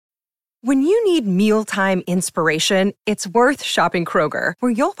When you need mealtime inspiration, it's worth shopping Kroger,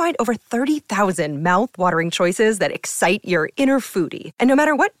 where you'll find over 30,000 mouth-watering choices that excite your inner foodie. And no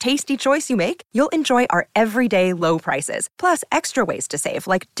matter what tasty choice you make, you'll enjoy our everyday low prices, plus extra ways to save,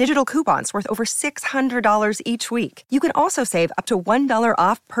 like digital coupons worth over $600 each week. You can also save up to $1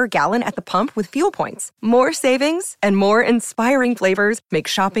 off per gallon at the pump with fuel points. More savings and more inspiring flavors make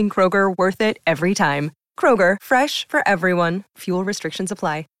shopping Kroger worth it every time. Kroger, fresh for everyone. Fuel restrictions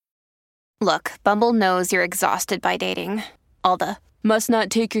apply. Look, Bumble knows you're exhausted by dating. All the, must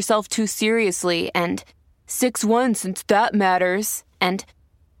not take yourself too seriously, and 6'1" since that matters, and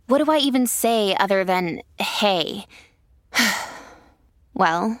what do I even say other than, hey?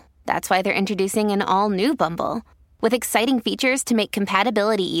 Well, that's why they're introducing an all-new Bumble, with exciting features to make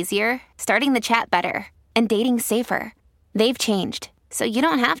compatibility easier, starting the chat better, and dating safer. They've changed, so you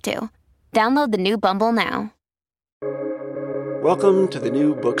don't have to. Download the new Bumble now. Welcome to the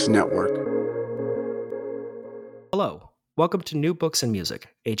New Books Network. Hello, welcome to New Books and Music,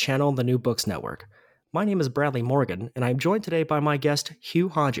 a channel on the New Books Network. My name is Bradley Morgan, and I'm joined today by my guest, Hugh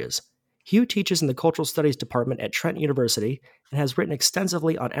Hodges. Hugh teaches in the Cultural Studies Department at Trent University and has written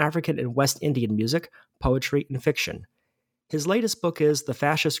extensively on African and West Indian music, poetry, and fiction. His latest book is The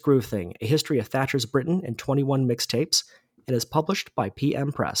Fascist Groove Thing, A History of Thatcher's Britain and 21 Mixtapes, and is published by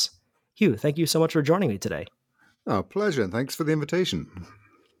PM Press. Hugh, thank you so much for joining me today. Oh, pleasure, and thanks for the invitation.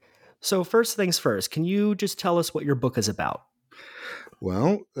 So first things first, can you just tell us what your book is about?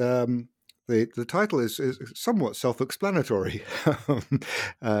 Well, the title is somewhat self-explanatory.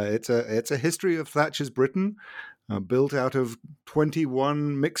 It's a history of Thatcher's Britain, built out of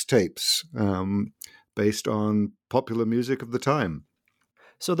 21 mixtapes, based on popular music of the time.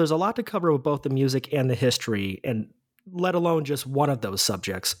 So there's a lot to cover with both the music and the history, and let alone just one of those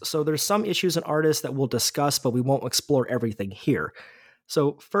subjects. So there's some issues and artists that we'll discuss, but we won't explore everything here.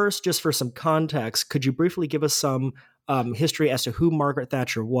 So first, just for some context, could you briefly give us some history as to who Margaret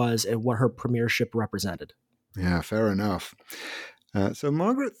Thatcher was and what her premiership represented? Yeah, fair enough. So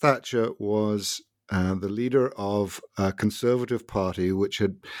Margaret Thatcher was the leader of a Conservative Party, which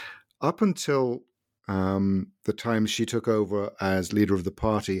had, up until the time she took over as leader of the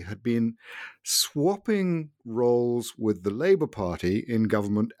party, had been swapping roles with the Labour Party in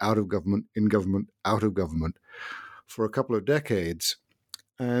government, out of government, in government, out of government for a couple of decades.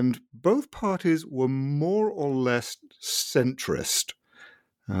 And both parties were more or less centrist.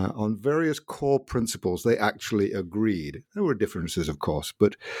 On various core principles, they actually agreed. There were differences, of course,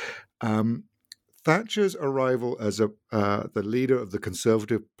 but Thatcher's arrival as the leader of the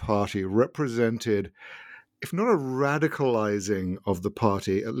Conservative Party represented, if not a radicalizing of the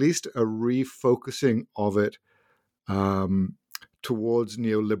party, at least a refocusing of it towards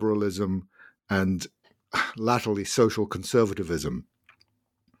neoliberalism and latterly social conservatism.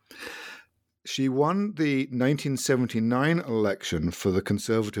 She won the 1979 election for the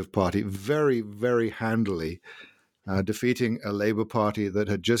Conservative Party very, very handily, defeating a Labour Party that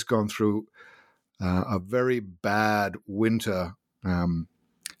had just gone through a very bad winter,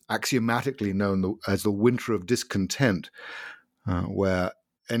 axiomatically known as the winter of discontent, where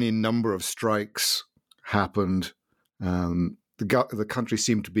any number of strikes happened. The country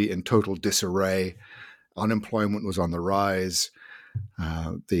seemed to be in total disarray. Unemployment was on the rise.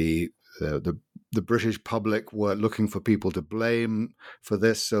 The British public were looking for people to blame for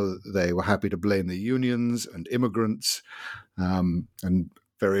this, so they were happy to blame the unions and immigrants and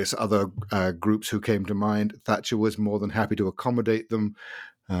various other groups who came to mind. Thatcher was more than happy to accommodate them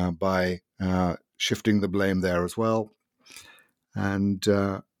by shifting the blame there as well. And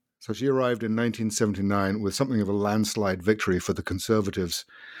so she arrived in 1979 with something of a landslide victory for the Conservatives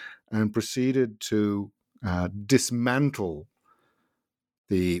and proceeded to dismantle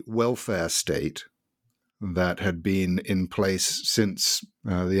the welfare state that had been in place since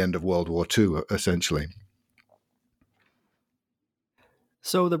the end of World War II, essentially.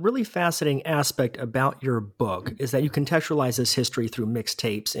 So the really fascinating aspect about your book is that you contextualize this history through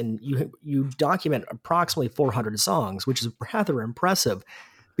mixtapes, and you document approximately 400 songs, which is rather impressive,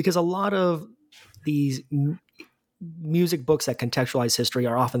 because a lot of these music books that contextualize history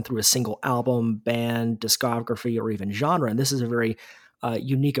are often through a single album, band, discography, or even genre, and this is a very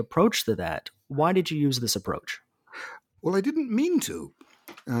unique approach to that. Why did you use this approach? Well, I didn't mean to.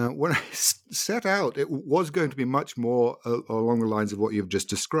 When I set out, it was going to be much more along the lines of what you've just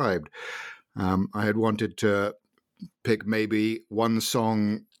described. I had wanted to pick maybe one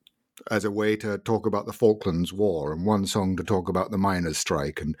song as a way to talk about the Falklands War, and one song to talk about the miners'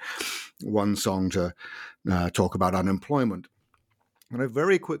 strike, and one song to talk about unemployment. And I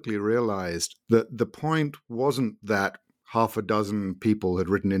very quickly realized that the point wasn't that half a dozen people had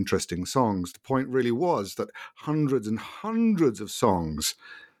written interesting songs. The point really was that hundreds and hundreds of songs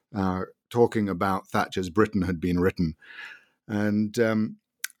talking about Thatcher's Britain had been written. And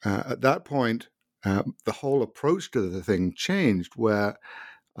at that point, the whole approach to the thing changed, where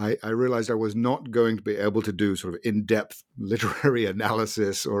I realized I was not going to be able to do sort of in-depth literary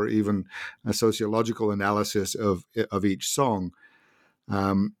analysis or even a sociological analysis of each song.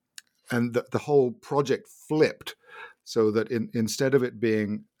 And the whole project flipped, so that instead of it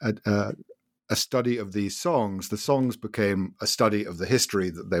being a study of these songs, the songs became a study of the history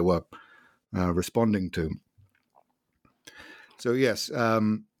that they were responding to. So yes,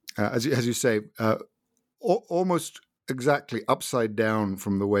 as you say, almost exactly upside down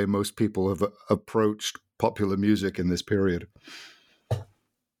from the way most people have approached popular music in this period.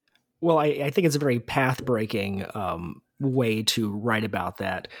 Well, I think it's a very path-breaking way to write about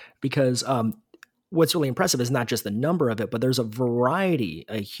that, because what's really impressive is not just the number of it, but there's a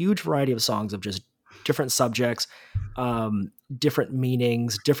huge variety of songs of just different subjects, different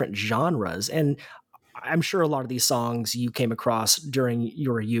meanings, different genres. And I'm sure a lot of these songs you came across during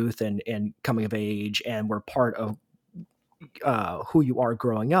your youth and coming of age and were part of who you are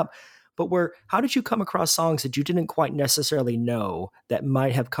growing up. But how did you come across songs that you didn't quite necessarily know that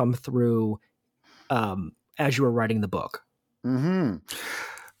might have come through as you were writing the book? Mm-hmm.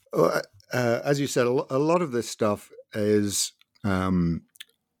 Well, as you said, a lot of this stuff is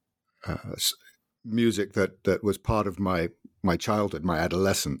music that was part of my childhood, my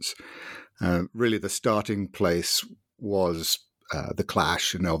adolescence. Really, the starting place was The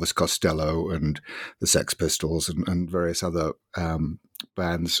Clash and Elvis Costello and the Sex Pistols and various other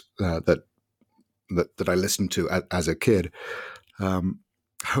bands that I listened to as a kid.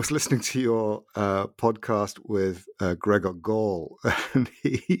 I was listening to your podcast with Gregor Gall, and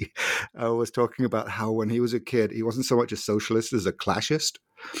he was talking about how when he was a kid, he wasn't so much a socialist as a clashist,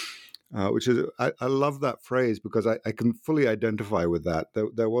 which is, I love that phrase because I can fully identify with that.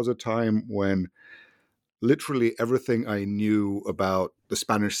 There was a time when literally everything I knew about the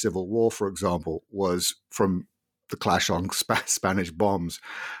Spanish Civil War, for example, was from the Clash on Spanish bombs,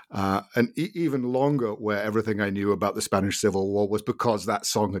 and even longer, where everything I knew about the Spanish Civil War was because that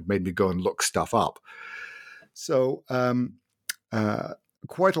song had made me go and look stuff up. So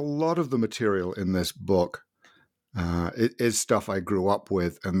quite a lot of the material in this book is stuff I grew up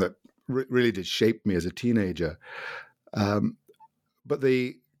with and that really did shape me as a teenager. But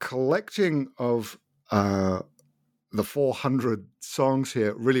the collecting of the 400 songs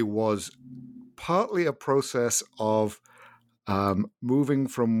here really was partly a process of moving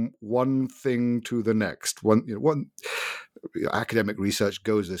from one thing to the next. One academic research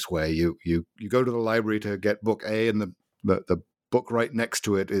goes this way. You go to the library to get book A, and the book right next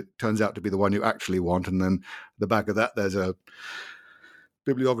to it turns out to be the one you actually want, and then at the back of that there's a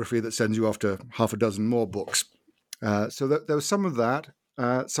bibliography that sends you off to half a dozen more books. So there was some of that.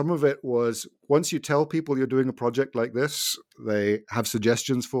 Some of it was, once you tell people you're doing a project like this, they have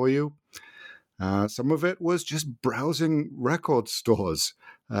suggestions for you. Some of it was just browsing record stores.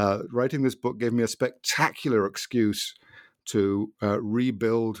 Writing this book gave me a spectacular excuse to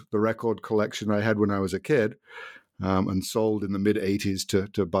rebuild the record collection I had when I was a kid, and sold in the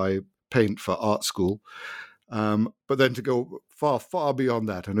mid-'80s to buy paint for art school. But then to go far, far beyond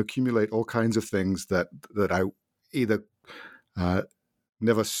that and accumulate all kinds of things that I either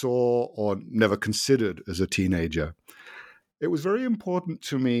never saw or never considered as a teenager. It was very important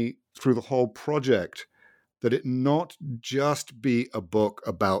to me through the whole project that it not just be a book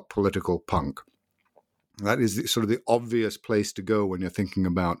about political punk. That is sort of the obvious place to go when you're thinking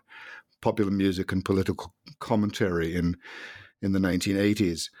about popular music and political commentary in the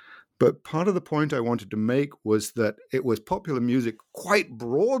 1980s. But part of the point I wanted to make was that it was popular music quite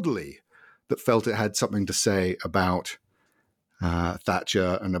broadly that felt it had something to say about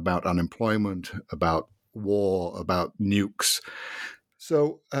Thatcher and about unemployment, about war, about nukes.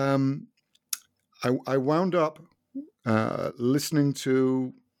 So I wound up listening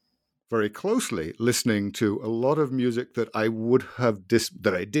to a lot of music that I would have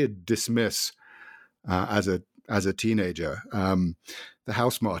I did dismiss as a teenager. The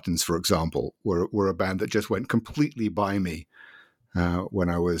House Martins, for example, were a band that just went completely by me when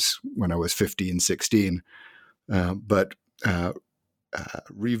I was 15, 16. But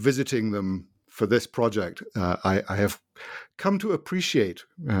revisiting them for this project, I have come to appreciate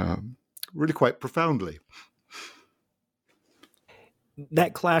really quite profoundly.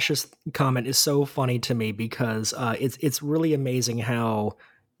 That Clash's comment is so funny to me because it's really amazing how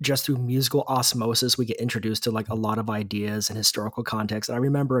just through musical osmosis we get introduced to like a lot of ideas and historical context. And I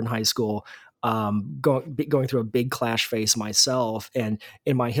remember in high school, going through a big clash phase myself, and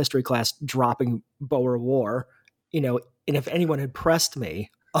in my history class dropping Boer War, and if anyone had pressed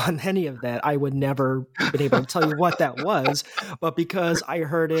me on any of that, I would never been able to tell you what that was. But because I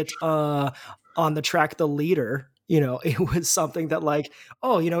heard it on the track The Leader, it was something that like,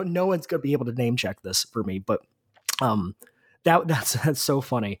 oh, no one's going to be able to name check this for me. But that's so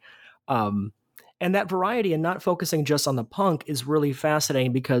funny. And that variety and not focusing just on the punk is really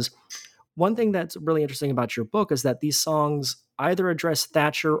fascinating, because one thing that's really interesting about your book is that these songs either address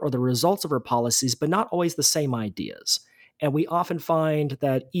Thatcher or the results of her policies, but not always the same ideas. And we often find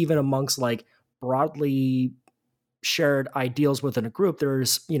that even amongst like broadly shared ideals within a group,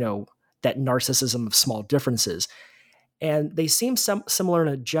 there's, that narcissism of small differences. And they seem similar in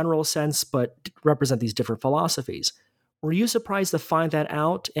a general sense, but represent these different philosophies. Were you surprised to find that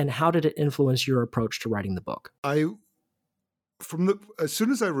out? And how did it influence your approach to writing the book? As soon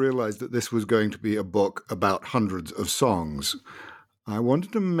as I realized that this was going to be a book about hundreds of songs, I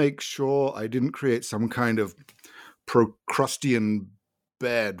wanted to make sure I didn't create some kind of Procrustean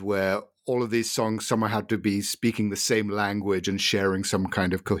bed where all of these songs somehow had to be speaking the same language and sharing some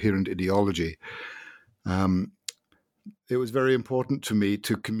kind of coherent ideology. It was very important to me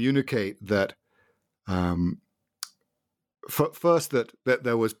to communicate that, first, that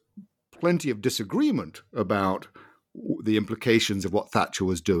there was plenty of disagreement about the implications of what Thatcher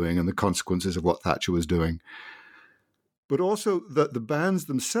was doing and the consequences of what Thatcher was doing, but also that the bands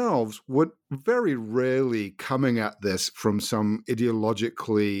themselves were very rarely coming at this from some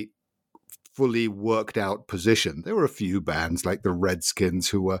ideologically fully worked out position. There were a few bands like the Redskins,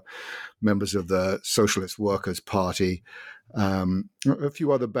 who were members of the Socialist Workers' Party, a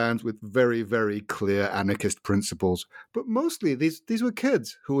few other bands with very, very clear anarchist principles, but mostly these were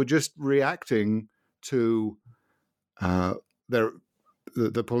kids who were just reacting to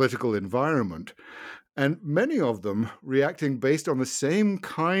the political environment, and many of them reacting based on the same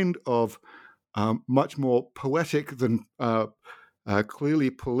kind of much more poetic than clearly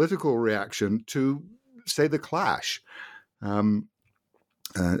political reaction to, say, the Clash. Joe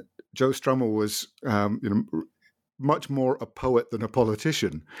Strummer was much more a poet than a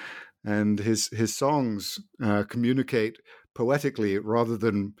politician, and his songs communicate poetically rather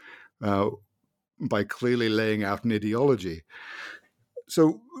than by clearly laying out an ideology.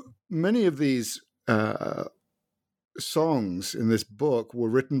 So many of these songs in this book were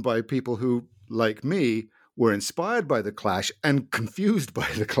written by people who, like me, were inspired by the Clash and confused by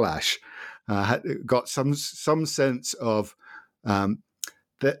the Clash, got some sense of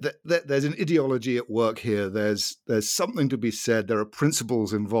that there's an ideology at work here. There's something to be said. There are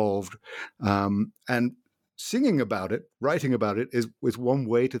principles involved, and singing about it, writing about it is one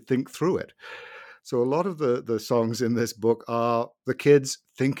way to think through it. So a lot of the songs in this book are the kids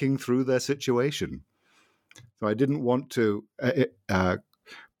thinking through their situation. So I didn't want to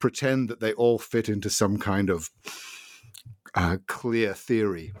pretend that they all fit into some kind of clear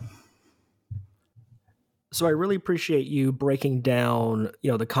theory. So I really appreciate you breaking down,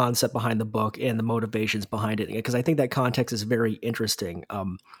 the concept behind the book and the motivations behind it, because I think that context is very interesting.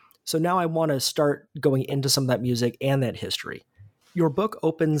 So now I want to start going into some of that music and that history. Your book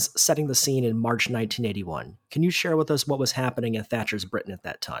opens setting the scene in March 1981. Can you share with us what was happening in Thatcher's Britain at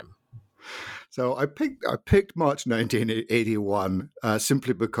that time? So I picked March 1981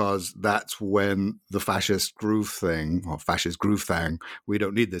 simply because that's when the fascist groove thing, We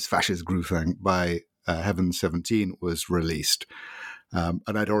Don't Need This Fascist Groove Thing by Heaven 17 was released. And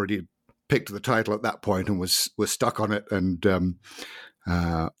I'd already picked the title at that point and was stuck on it, and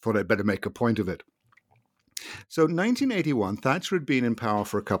thought I'd better make a point of it. So 1981, Thatcher had been in power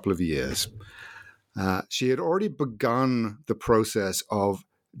for a couple of years. She had already begun the process of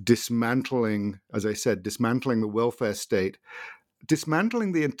dismantling, as I said, dismantling the welfare state,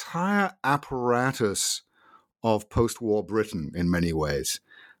 dismantling the entire apparatus of post-war Britain in many ways.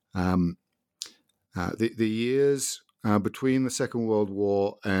 The years between the Second World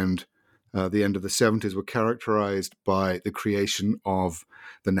War and the end of the 70s were characterized by the creation of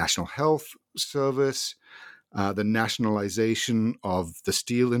the National Health Service, the nationalization of the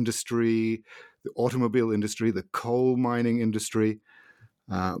steel industry, the automobile industry, the coal mining industry,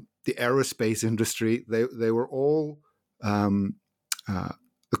 the aerospace industry. They were all the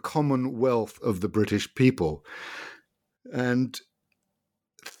common wealth of the British people. And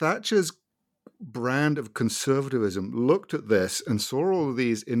Thatcher's brand of conservatism looked at this and saw all of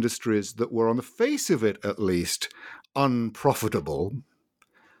these industries that were, on the face of it at least, unprofitable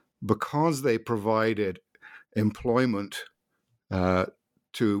because they provided employment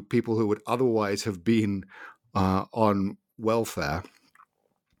to people who would otherwise have been on welfare.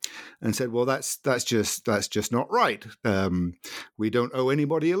 and said, "Well, that's just not right. We don't owe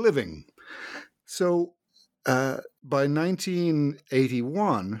anybody a living." So by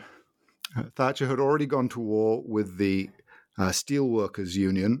 1981, Thatcher had already gone to war with the Steelworkers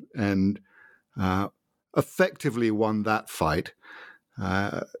Union and effectively won that fight.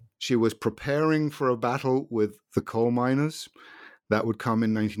 She was preparing for a battle with the coal miners. That would come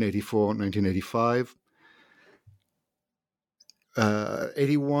in 1984, 1985.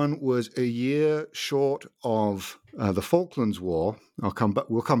 81 was a year short of the Falklands War. We'll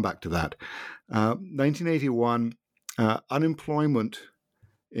come back to that. 1981, unemployment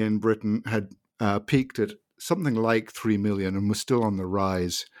in Britain had peaked at something like 3 million and was still on the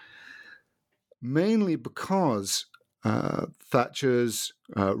rise, mainly because Thatcher's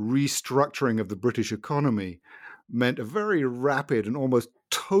restructuring of the British economy meant a very rapid and almost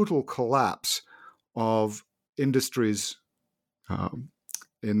total collapse of industries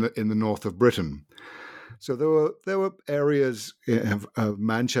in the north of Britain. So there were areas of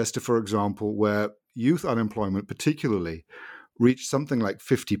Manchester, for example, where youth unemployment particularly reached something like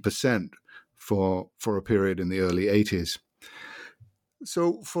 50% for a period in the early 80s.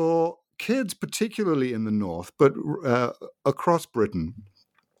 So for kids, particularly in the north, but across Britain,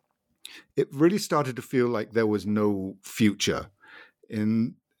 it really started to feel like there was no future,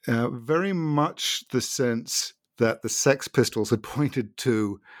 in very much the sense that the Sex Pistols had pointed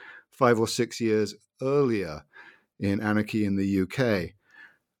to 5 or 6 years earlier in Anarchy in the UK,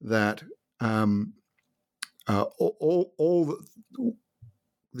 that all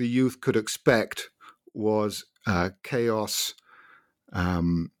the youth could expect was chaos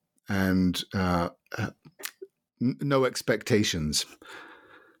and no expectations.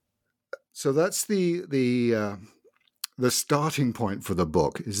 So that's the starting point for the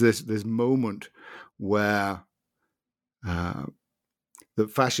book, is this moment where the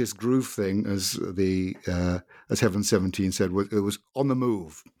fascist groove thing, as Heaven 17 said, it was on the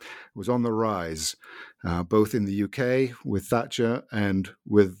move. It was on the rise, both in the UK with Thatcher and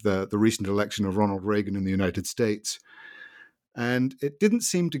with the recent election of Ronald Reagan in the United States. And it didn't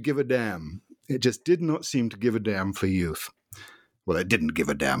seem to give a damn. It just did not seem to give a damn for youth. Well, it didn't give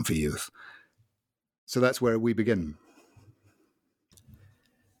a damn for youth. So that's where we begin.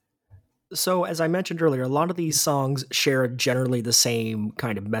 So, as I mentioned earlier, a lot of these songs share generally the same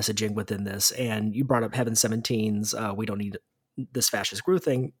kind of messaging within this. And you brought up Heaven 17's We Don't Need This Fascist Groove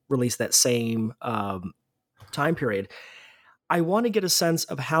thing, released that same time period. I want to get a sense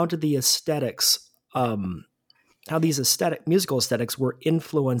of how did the aesthetics, how these musical aesthetics were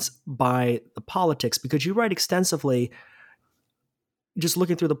influenced by the politics, because you write extensively, just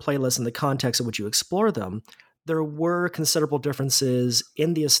looking through the playlist and the context in which you explore them, there were considerable differences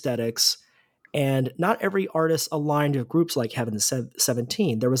in the aesthetics, and not every artist aligned with groups like Heaven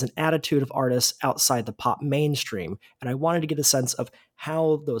 17. There was an attitude of artists outside the pop mainstream, and I wanted to get a sense of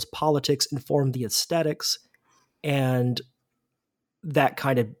how those politics informed the aesthetics and that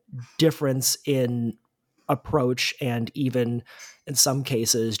kind of difference in approach, and even in some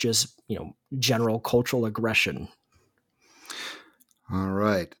cases, just, general cultural aggression. All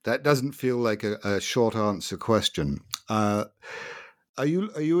right. That doesn't feel like a short answer question. Are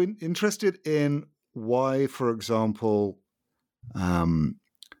you interested in why, for example,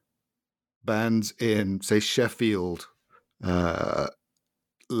 bands in, say, Sheffield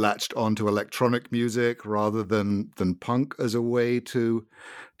latched onto electronic music rather than punk as a way to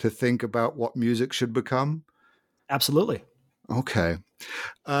think about what music should become? Absolutely. Okay.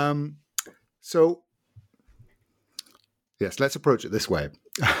 So, yes, let's approach it this way.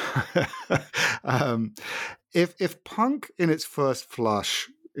 If punk in its first flush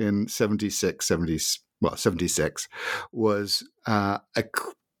in 76 was a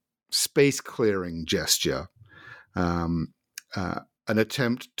space clearing gesture, an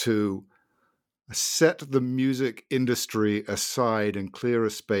attempt to set the music industry aside and clear a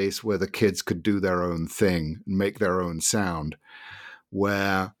space where the kids could do their own thing and make their own sound,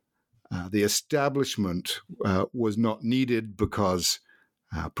 where the establishment was not needed because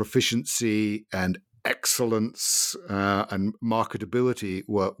proficiency and excellence and marketability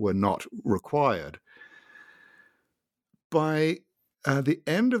were not required. By the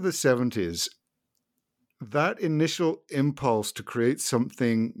end of the 70s, that initial impulse to create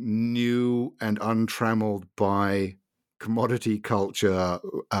something new and untrammeled by commodity culture,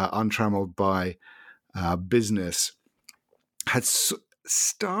 untrammeled by business, had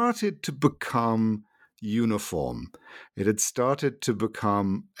started to become uniform. It had started to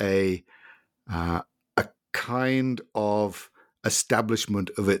become a kind of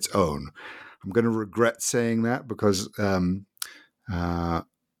establishment of its own. I'm going to regret saying that because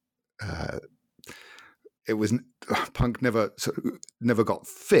it was punk never got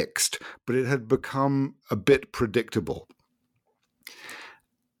fixed, but it had become a bit predictable.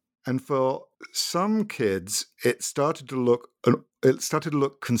 And for some kids, it started to look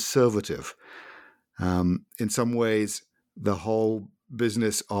conservative. In some ways, the whole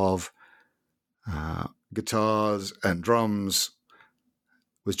business of guitars and drums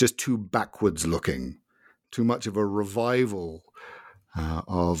was just too backwards looking, too much of a revival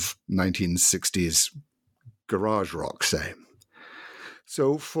of 1960s garage rock, say.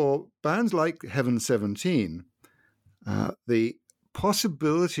 So for bands like Heaven 17, the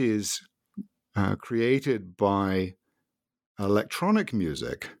possibilities created by electronic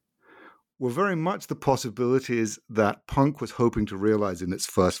music were very much the possibilities that punk was hoping to realize in its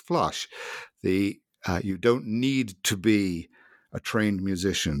first flush. You don't need to be a trained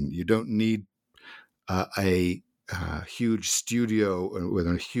musician. You don't need a huge studio with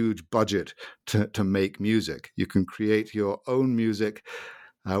a huge budget to make music. You can create your own music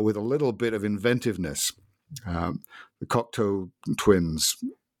with a little bit of inventiveness. The Cocteau Twins,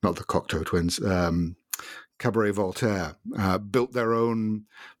 not the Cocteau Twins, Cabaret Voltaire, built their own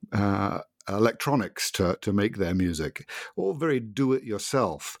electronics to make their music, all very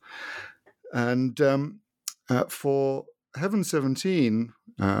do-it-yourself. And for Heaven 17,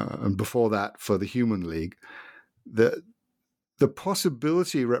 and before that for the Human League, the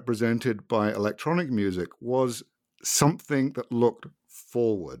possibility represented by electronic music was something that looked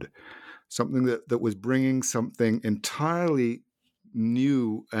forward, something that was bringing something entirely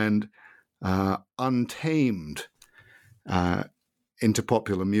new and untamed into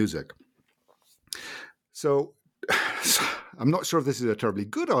popular music. So I'm not sure if this is a terribly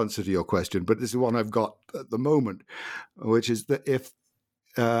good answer to your question, but this is one I've got at the moment, which is that if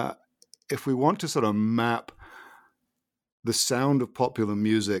we want to sort of map the sound of popular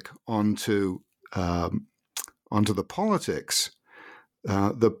music onto the politics,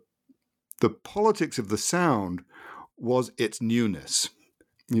 the politics of the sound was its newness.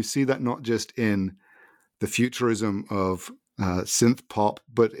 You see that not just in the futurism of synth pop,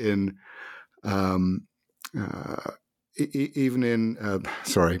 but in even in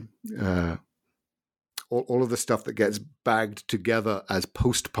all of the stuff that gets bagged together as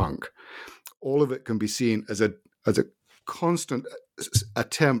post-punk. All of it can be seen as a constant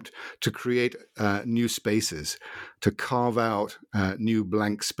attempt to create new spaces, to carve out new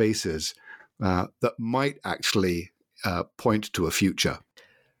blank spaces that might actually point to a future.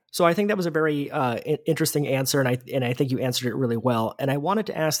 So I think that was a very interesting answer, and I think you answered it really well. And I wanted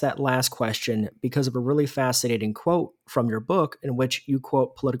to ask that last question because of a really fascinating quote from your book in which you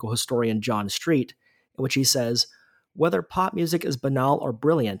quote political historian John Street, in which he says, "Whether pop music is banal or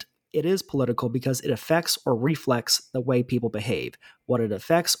brilliant, it is political because it affects or reflects the way people behave. What it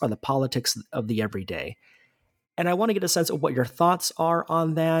affects are the politics of the everyday." And I want to get a sense of what your thoughts are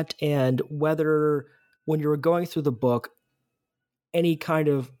on that, and whether when you were going through the book, any kind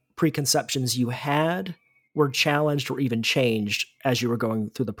of preconceptions you had were challenged or even changed as you were going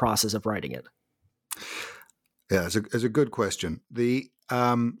through the process of writing it. Yeah, it's a good question.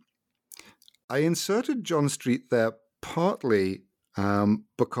 I inserted John Street there partly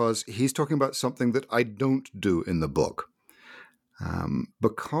because he's talking about something that I don't do in the book.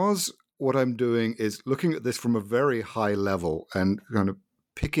 Because what I'm doing is looking at this from a very high level and kind of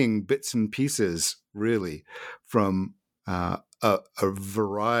picking bits and pieces, really, from a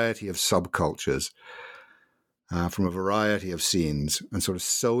variety of subcultures, from a variety of scenes, and sort of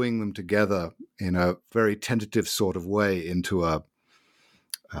sewing them together in a very tentative sort of way into a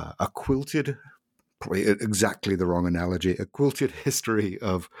quilted, probably exactly the wrong analogy, a quilted history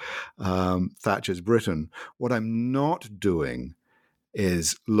of Thatcher's Britain. What I'm not doing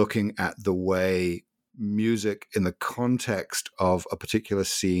is looking at the way music in the context of a particular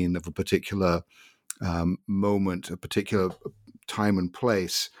scene, of a particular moment, a particular time and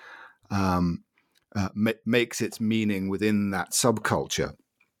place, makes its meaning within that subculture.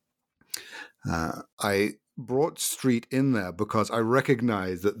 I brought Street in there because I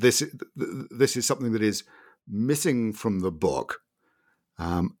recognize that this is something that is missing from the book.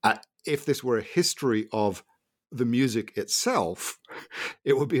 If this were a history of the music itself,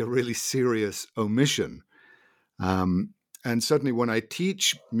 it would be a really serious omission. And certainly when I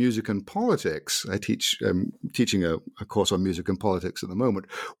teach music and politics, teaching a course on music and politics at the moment,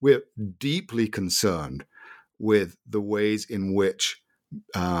 we're deeply concerned with the ways in which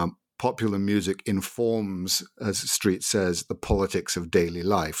popular music informs, as Street says, the politics of daily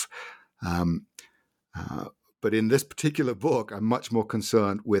life. But in this particular book, I'm much more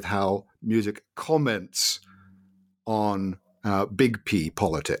concerned with how music comments on big P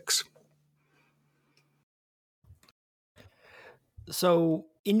politics. So,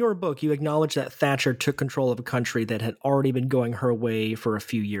 in your book, you acknowledge that Thatcher took control of a country that had already been going her way for a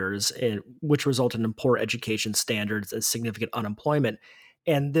few years, which resulted in poor education standards and significant unemployment.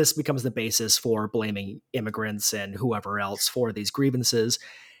 And this becomes the basis for blaming immigrants and whoever else for these grievances.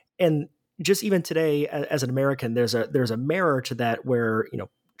 And just even today, as an American, there's a mirror to that where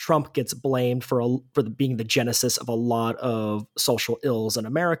Trump gets blamed for being the genesis of a lot of social ills in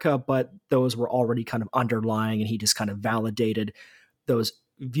America, but those were already kind of underlying, and he just kind of validated those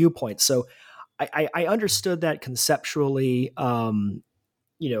viewpoints. So I understood that conceptually, that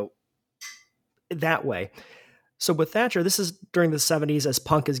way. So with Thatcher, this is during the 70s as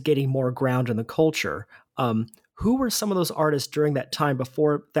punk is getting more ground in the culture. Who were some of those artists during that time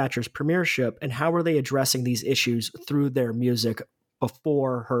before Thatcher's premiership, and how were they addressing these issues through their music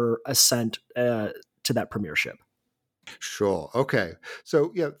before her ascent to that premiership? Sure. Okay.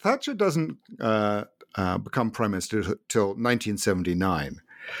 So, yeah, Thatcher doesn't become prime minister till 1979.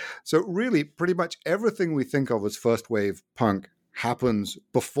 So really, pretty much everything we think of as first wave punk happens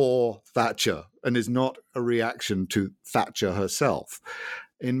before Thatcher and is not a reaction to Thatcher herself.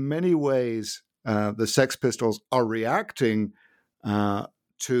 In many ways, the Sex Pistols are reacting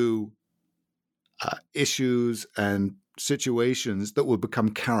to issues and situations that would become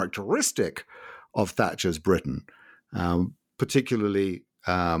characteristic of Thatcher's Britain, particularly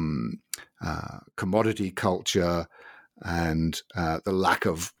commodity culture and the lack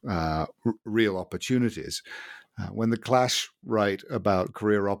of real opportunities. When the Clash write about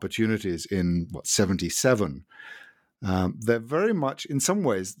career opportunities in 77, they're very much, in some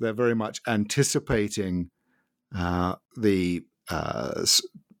ways, they're very much anticipating the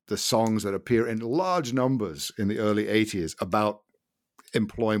songs that appear in large numbers in the early 80s about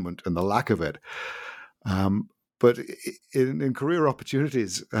employment and the lack of it. But in career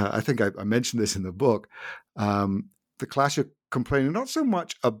opportunities, I think I mentioned this in the book, the Clash are complaining not so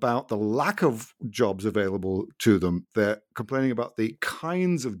much about the lack of jobs available to them, they're complaining about the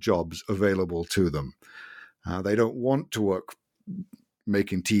kinds of jobs available to them. They don't want to work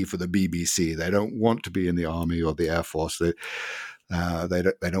making tea for the BBC. They don't want to be in the army or the Air Force. They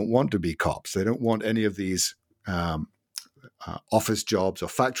don't want to be cops. They don't want any of these office jobs or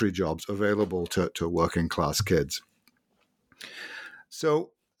factory jobs available to working class kids.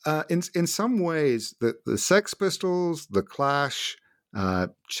 So in some ways, the Sex Pistols, the Clash,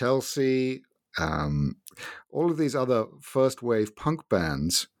 Chelsea, all of these other first wave punk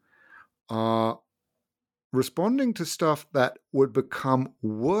bands are responding to stuff that would become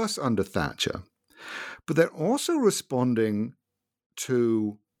worse under Thatcher, but they're also responding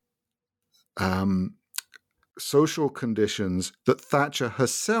to social conditions that Thatcher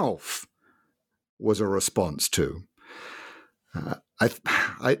herself was a response to. I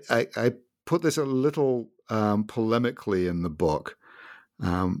put this a little polemically in the book,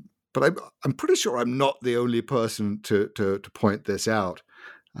 but I'm pretty sure I'm not the only person to point this out.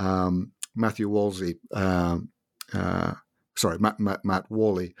 Matthew Wolsey, Matt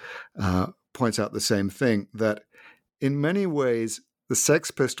Worley points out the same thing, that in many ways the Sex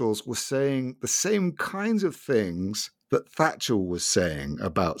Pistols were saying the same kinds of things that Thatcher was saying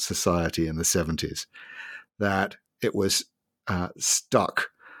about society in the 70s, that it was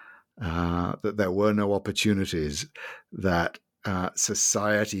stuck, that there were no opportunities, that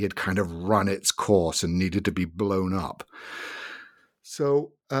society had kind of run its course and needed to be blown up.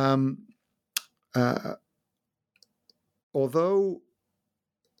 So although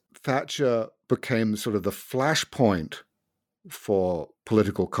Thatcher became sort of the flashpoint for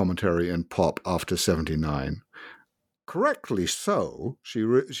political commentary in pop after 79, correctly so, she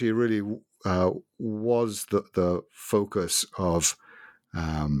really was the focus of,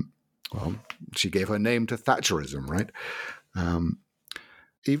 she gave her name to Thatcherism, right?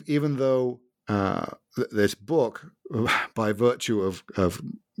 Even though this book, by virtue of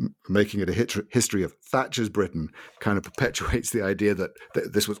making it a history of Thatcher's Britain, kind of perpetuates the idea that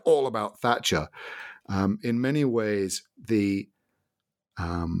this was all about Thatcher. In many ways, the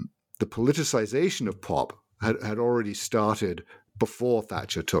politicization of pop had already started before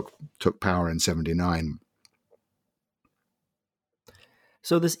Thatcher took power in 79.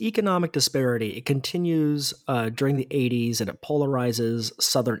 So this economic disparity, it continues during the 80s, and it polarizes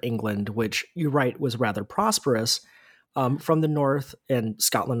southern England, which you write was rather prosperous, from the north, and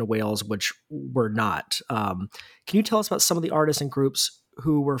Scotland and Wales, which were not. Can you tell us about some of the artists and groups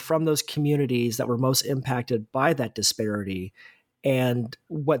who were from those communities that were most impacted by that disparity, and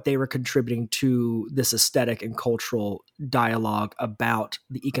what they were contributing to this aesthetic and cultural dialogue about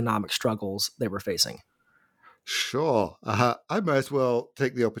the economic struggles they were facing? Sure. I might as well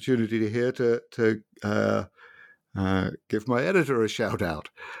take the opportunity here to give my editor a shout out.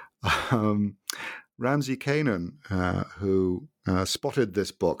 Ramsey Kanan, who spotted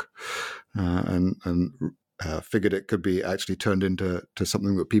this book and figured it could be actually turned into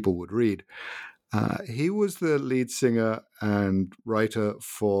something that people would read. He was the lead singer and writer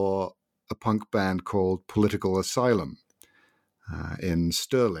for a punk band called Political Asylum in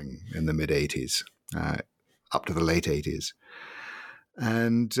Stirling in the mid-'80s, up to the late 80s.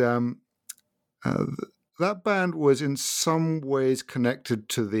 And that band was in some ways connected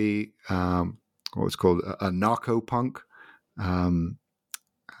to the what's called anarcho-punk.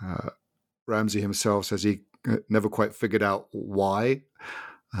 Ramsey himself says he never quite figured out why,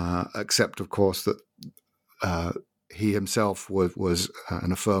 except, of course, that he himself was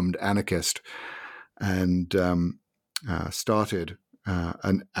an affirmed anarchist and started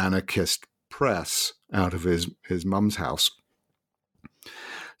an anarchist press out of his mum's house.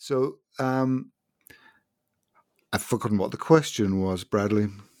 So I've forgotten what the question was, Bradley.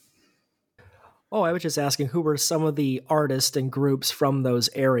 Oh, I was just asking who were some of the artists and groups from those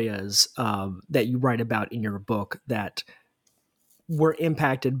areas that you write about in your book that were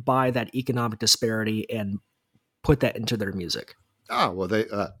impacted by that economic disparity and put that into their music. Ah, well,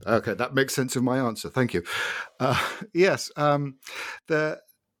 okay, that makes sense of my answer. Thank you. Yes, the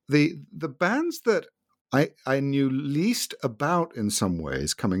bands that I knew least about in some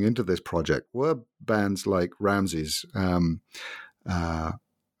ways coming into this project were bands like Ramsey's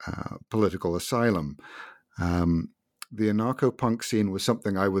Political Asylum. The anarcho-punk scene was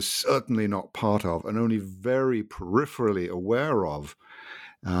something I was certainly not part of and only very peripherally aware of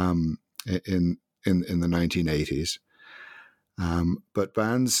in the 1980s. But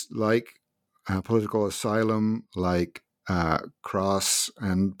bands like Political Asylum, like Crass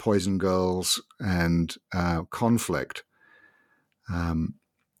and Poison Girls and Conflict,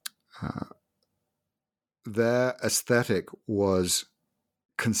 their aesthetic was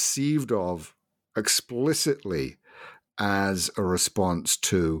conceived of explicitly as a response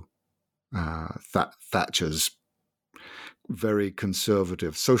to Thatcher's very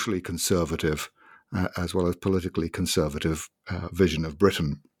conservative, socially conservative, as well as politically conservative vision of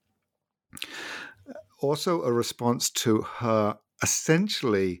Britain. Also a response to her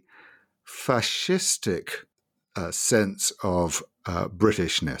essentially fascistic sense of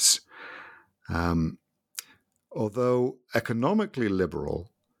Britishness. Although economically liberal,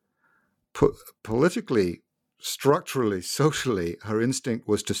 politically, structurally, socially, her instinct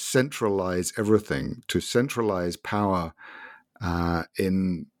was to centralize everything, to centralize power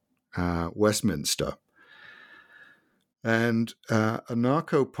in Westminster. And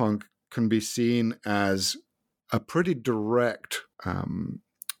anarcho-punk can be seen as a pretty direct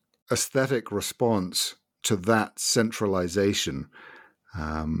aesthetic response to that centralization,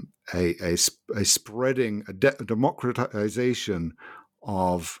 a spreading, a democratization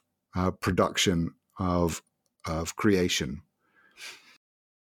of production, of creation.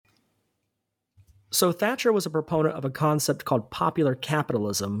 So Thatcher was a proponent of a concept called popular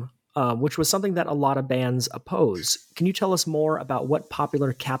capitalism, which was something that a lot of bands oppose. Can you tell us more about what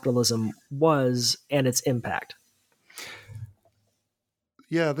popular capitalism was and its impact?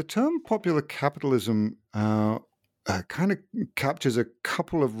 Yeah, the term popular capitalism kind of captures a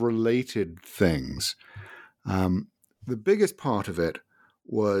couple of related things. The biggest part of it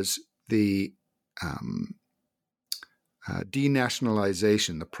was the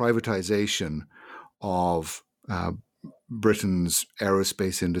denationalization, the privatization of Britain's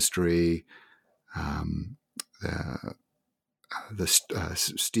aerospace industry, the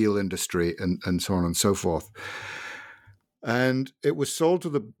steel industry, and so on and so forth. And it was sold to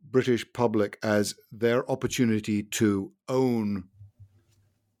the British public as their opportunity to own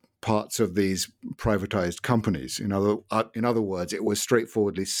parts of these privatized companies. In other words, it was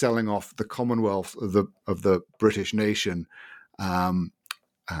straightforwardly selling off the Commonwealth of the British nation and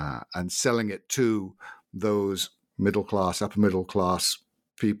selling it to those upper middle class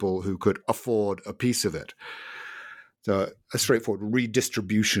people who could afford a piece of it. So a straightforward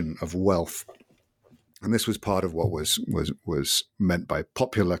redistribution of wealth. And this was part of what was meant by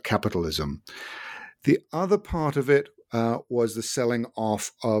popular capitalism. The other part of it was the selling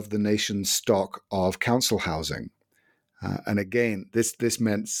off of the nation's stock of council housing. And again, this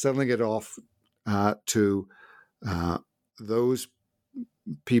meant selling it off to those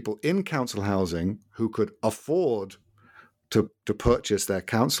people in council housing who could afford to purchase their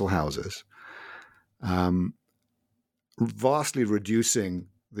council houses, vastly reducing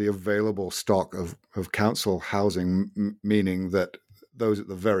the available stock of council housing, meaning that those at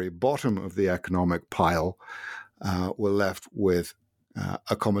the very bottom of the economic pile were left with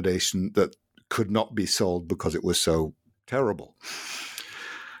accommodation that could not be sold because it was so terrible.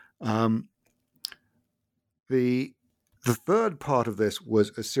 The third part of this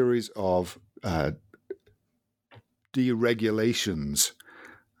was a series of deregulations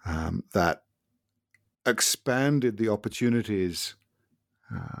that expanded the opportunities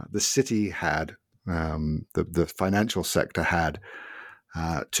the city had, the financial sector had,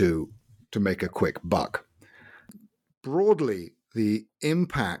 to make a quick buck. Broadly, the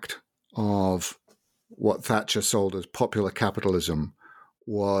impact of what Thatcher sold as popular capitalism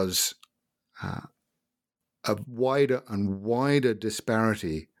was a wider and wider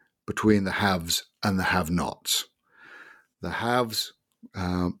disparity between the haves and the have-nots. The haves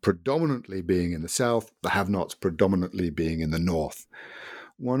predominantly being in the south, the have-nots predominantly being in the north.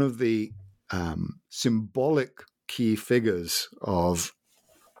 One of the symbolic key figures of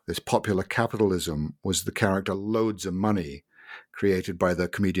this popular capitalism was the character Loads of Money, created by the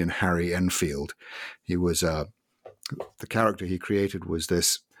comedian Harry Enfield. He was the character he created was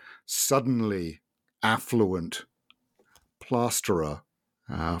this suddenly affluent plasterer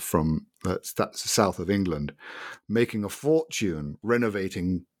from that's the south of England, making a fortune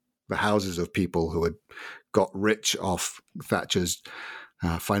renovating the houses of people who had got rich off Thatcher's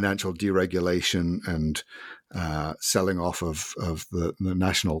financial deregulation and selling off of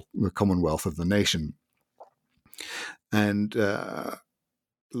the Commonwealth of the nation. And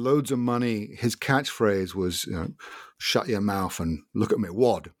Loads of Money, his catchphrase was, shut your mouth and look at me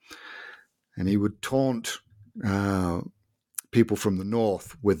wad. And he would taunt people from the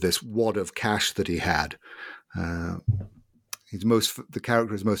north with this wad of cash that he had. The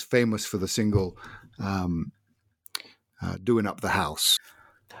character is most famous for the single Doing Up the House.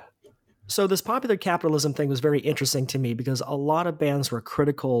 So this popular capitalism thing was very interesting to me because a lot of bands were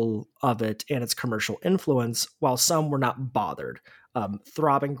critical of it and its commercial influence, while some were not bothered.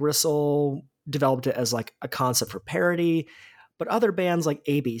 Throbbing Gristle developed it as like a concept for parody, but other bands like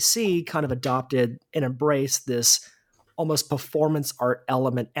ABC kind of adopted and embraced this almost performance art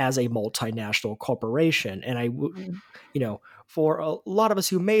element as a multinational corporation. And for a lot of us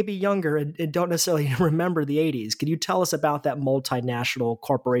who may be younger and don't necessarily remember the 80s, can you tell us about that multinational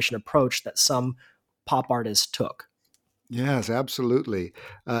corporation approach that some pop artists took? Yes, absolutely.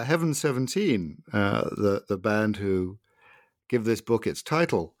 Heaven 17, the band who give this book its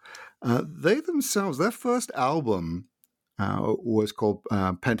title, they themselves, their first album was called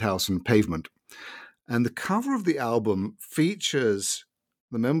Penthouse and Pavement. And the cover of the album features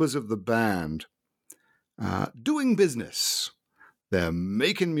the members of the band doing business. They're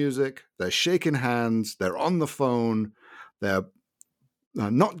making music, they're shaking hands, they're on the phone, they're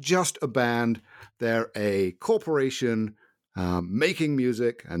not just a band, they're a corporation making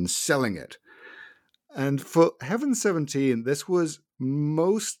music and selling it. And for Heaven 17, this was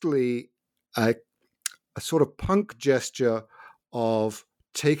mostly a sort of punk gesture of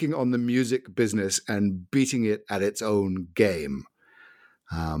taking on the music business and beating it at its own game,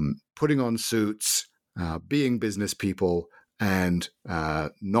 putting on suits, being business people, and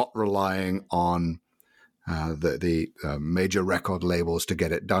not relying on the major record labels to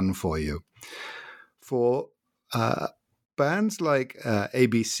get it done for you. For bands like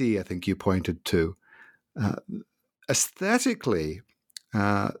ABC, I think you pointed to, aesthetically,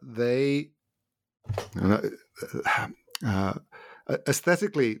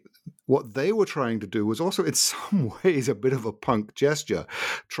 aesthetically, what they were trying to do was also in some ways a bit of a punk gesture,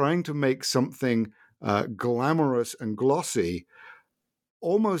 trying to make something glamorous and glossy,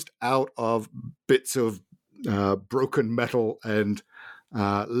 almost out of bits of broken metal and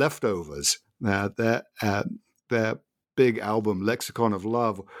leftovers. Their big album, Lexicon of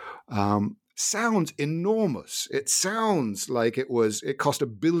Love, sounds enormous. It sounds like it cost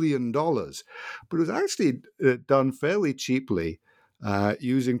 $1 billion, but it was actually done fairly cheaply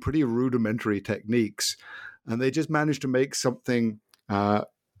using pretty rudimentary techniques. And they just managed to make something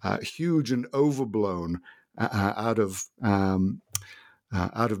huge and overblown out of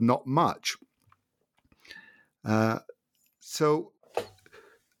not much. So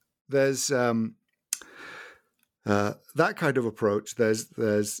there's that kind of approach.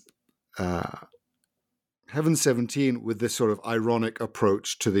 There's Heaven 17 with this sort of ironic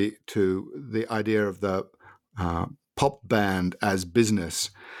approach to the idea of the pop band as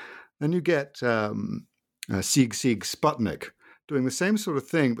business. Then you get Sieg Sieg Sputnik doing the same sort of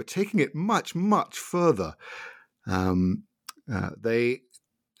thing, but taking it much, much further. They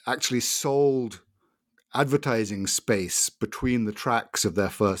actually sold advertising space between the tracks of their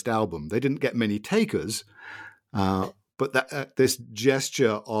first album. They didn't get many takers, but this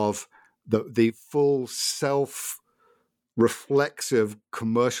gesture of the full self reflexive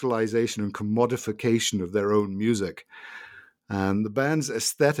commercialization and commodification of their own music. And the band's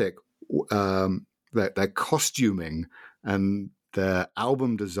aesthetic, their costuming and their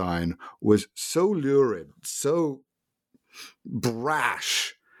album design was so lurid, so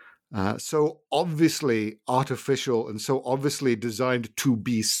brash, so obviously artificial, and so obviously designed to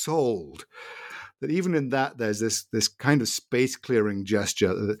be sold, that even in that there's this kind of space clearing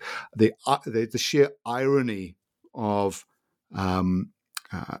gesture, the sheer irony of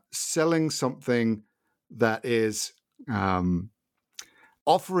selling something that is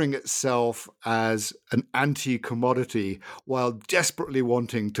offering itself as an anti-commodity while desperately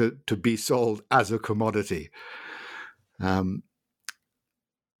wanting to be sold as a commodity.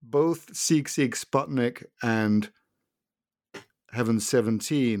 Both Sieg Sieg Sputnik and Heaven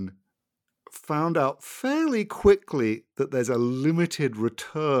 17 found out fairly quickly that there's a limited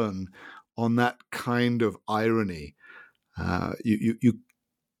return on that kind of irony. You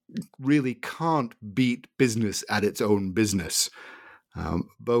really can't beat business at its own business.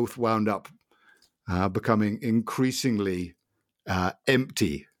 Both wound up becoming increasingly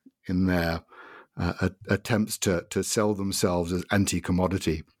empty in their attempts to sell themselves as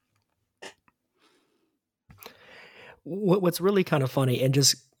anti-commodity. What's really kind of funny and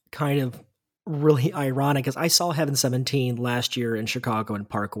just kind of really ironic is I saw Heaven 17 last year in Chicago in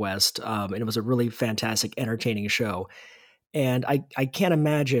Park West, and it was a really fantastic, entertaining show. And I can't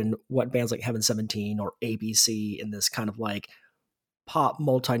imagine what bands like Heaven 17 or ABC in this kind of like pop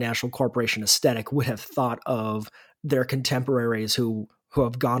multinational corporation aesthetic would have thought of their contemporaries who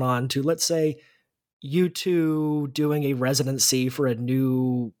have gone on to, let's say, U2 doing a residency for a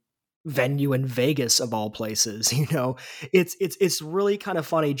new venue in Vegas of all places. You know, it's really kind of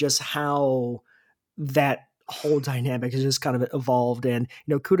funny just how that whole dynamic has just kind of evolved, and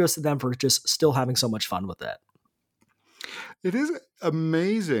kudos to them for just still having so much fun with that. It is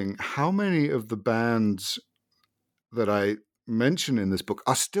amazing how many of the bands that I mention in this book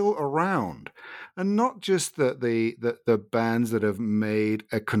are still around, and not just the bands that have made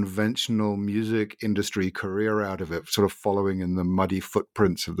a conventional music industry career out of it, sort of following in the muddy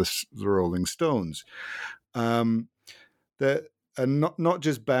footprints of the Rolling Stones. They're not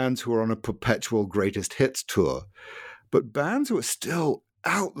just bands who are on a perpetual greatest hits tour, but bands who are still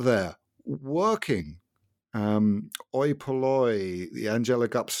out there working. Oi Polloi, the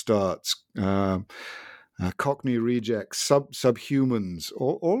Angelic Upstarts, Cockney Rejects, Subhumans,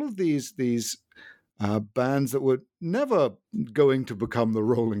 all of these bands that were never going to become the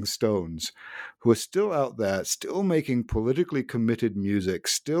Rolling Stones, who are still out there, still making politically committed music,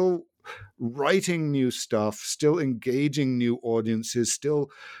 still writing new stuff, still engaging new audiences, still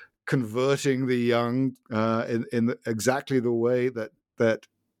converting the young in exactly the way that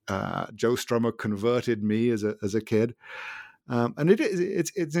Joe Strummer converted me as a kid, and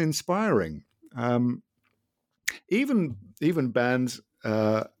it's inspiring. Even bands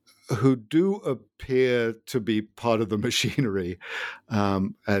who do appear to be part of the machinery,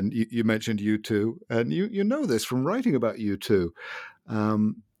 and you mentioned U2, and you know this from writing about U2,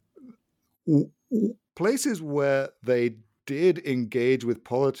 places where they did engage with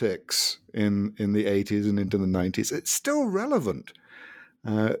politics in the 80s and into the 90s, it's still relevant.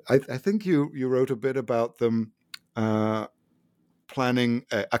 I think you wrote a bit about them planning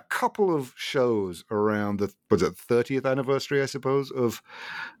a couple of shows around the 30th anniversary, I suppose, of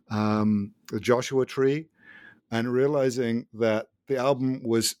the Joshua Tree, and realizing that the album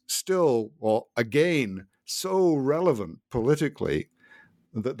was still, or again, so relevant politically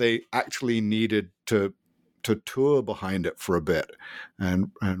that they actually needed to tour behind it for a bit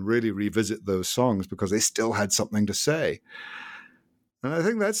and really revisit those songs because they still had something to say. And I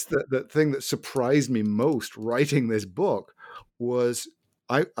think that's the thing that surprised me most writing this book was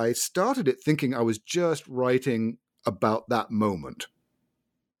I started it thinking I was just writing about that moment,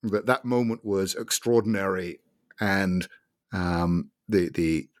 that moment was extraordinary, and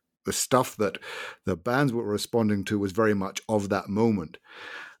the stuff that the bands were responding to was very much of that moment.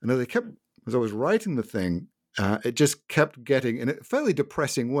 And as I was writing the thing, it just kept getting, in a fairly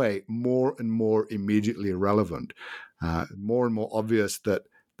depressing way, more and more immediately irrelevant, more and more obvious that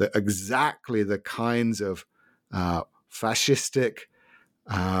exactly the kinds of fascistic,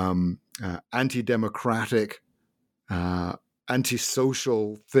 anti-democratic,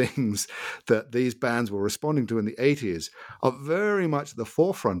 antisocial things that these bands were responding to in the 80s are very much at the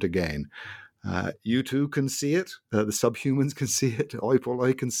forefront again. U2 can see it, the Subhumans can see it, Oi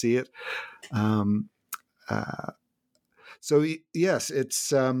Polloi can see it. So yes,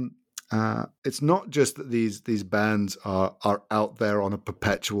 it's not just that these bands are out there on a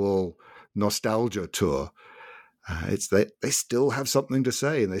perpetual nostalgia tour. It's they still have something to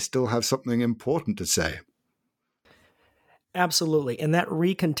say, and they still have something important to say. Absolutely. And that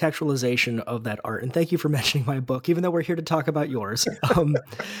recontextualization of that art, and thank you for mentioning my book, even though we're here to talk about yours.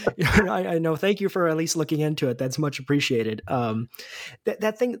 I know, thank you for at least looking into it. That's much appreciated. That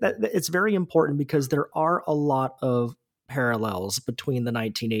it's very important because there are a lot of parallels between the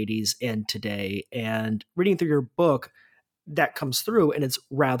 1980s and today. And reading through your book, that comes through, and it's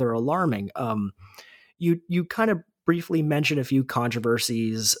rather alarming. You kind of briefly mentioned a few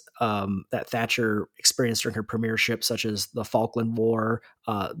controversies that Thatcher experienced during her premiership, such as the Falkland War,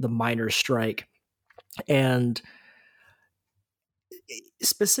 the miners' strike, and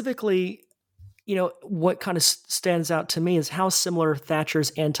specifically, what kind of stands out to me is how similar Thatcher's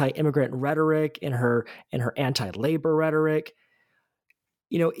anti-immigrant rhetoric and her anti-labor rhetoric,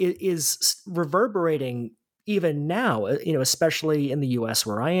 is reverberating even now, especially in the U.S.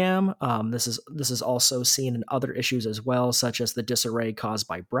 where I am. This is also seen in other issues as well, such as the disarray caused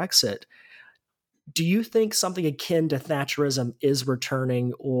by Brexit. Do you think something akin to Thatcherism is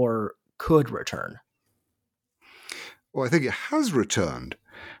returning or could return? Well, I think it has returned.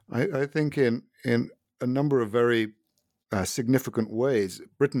 I think in a number of very significant ways,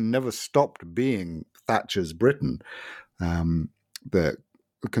 Britain never stopped being Thatcher's Britain.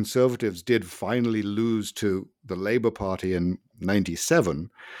 The Conservatives did finally lose to the Labour Party in 1997,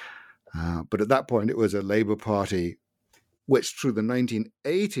 but at that point it was a Labour Party which through the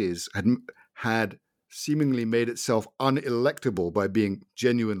 1980s had seemingly made itself unelectable by being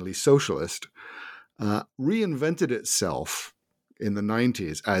genuinely socialist, reinvented itself in the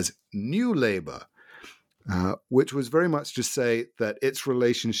 90s as New Labour, which was very much to say that its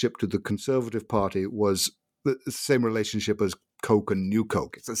relationship to the Conservative Party was the same relationship as Coke and New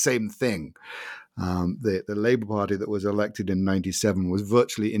Coke. It's the same thing. The Labour Party that was elected in 97 was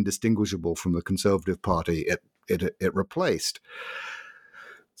virtually indistinguishable from the Conservative Party it replaced.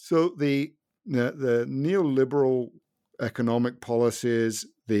 So the neoliberal economic policies,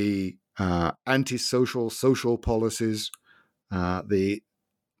 the antisocial social policies, the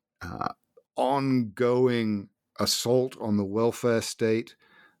ongoing assault on the welfare state,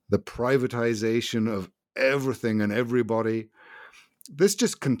 the privatization of everything and everybody, this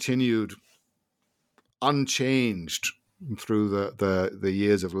just continued unchanged through the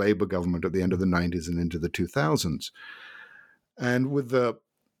years of Labour government at the end of the 90s and into the 2000s. And with the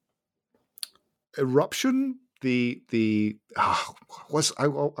eruption, I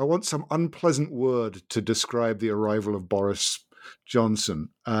want some unpleasant word to describe the arrival of Boris Johnson.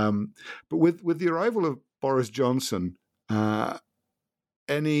 But with the arrival of Boris Johnson,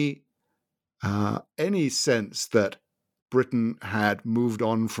 any sense that Britain had moved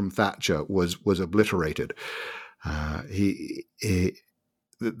on from Thatcher was obliterated. The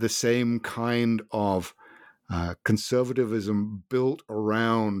same kind of conservatism built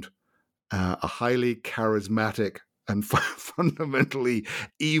around a highly charismatic and fundamentally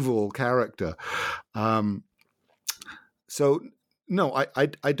evil character. So no,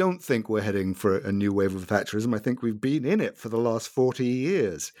 I don't think we're heading for a new wave of Thatcherism. I think we've been in it for the last 40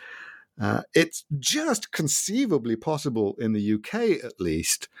 years. It's just conceivably possible in the UK, at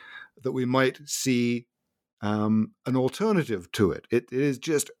least, that we might see an alternative to it. It is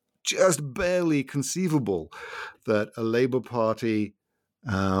just barely conceivable that a Labour Party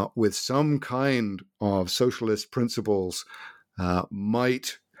with some kind of socialist principles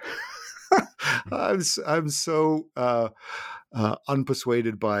might. I'm so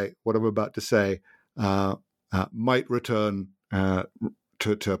unpersuaded by what I'm about to say. Might return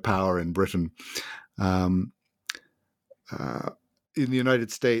to power in Britain. In the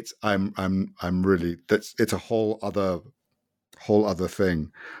United States, I'm really it's a whole other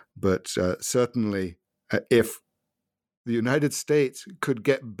thing. But certainly, if the United States could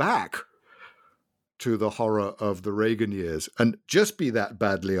get back to the horror of the Reagan years and just be that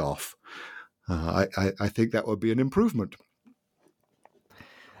badly off, I think that would be an improvement.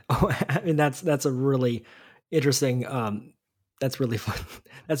 Oh, I mean, that's a really interesting. That's really fun.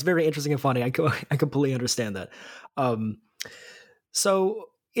 That's very interesting and funny. I completely understand that. So,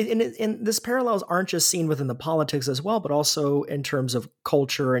 and this parallels aren't just seen within the politics as well, but also in terms of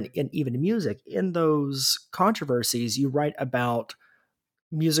culture and even music. In those controversies, you write about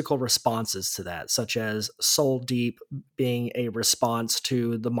musical responses to that, such as Soul Deep being a response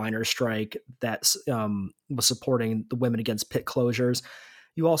to the miners' strike that was supporting the Women Against Pit Closures.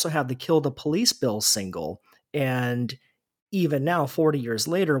 You also have the Kill the Police Bill single. And even now, 40 years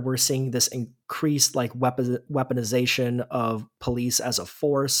later, we're seeing this increased weaponization of police as a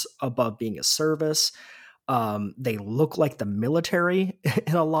force above being a service. They look like the military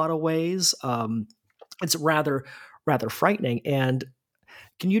in a lot of ways. it's rather frightening. And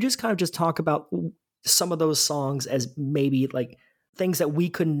can you just kind of just talk about some of those songs as maybe like things that we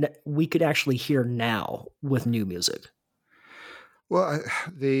could actually hear now with new music? Well,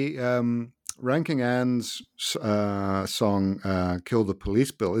 the Ranking Ann's song "Kill the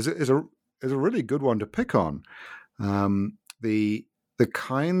Police Bill" is a really good one to pick on. The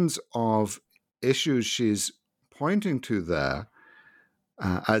kinds of issues she's pointing to there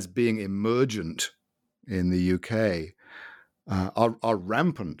as being emergent in the UK are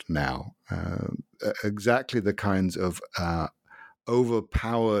rampant now. Exactly the kinds of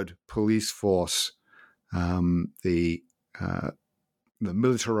overpowered police force, the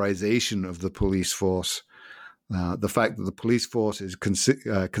militarization of the police force, the fact that the police force is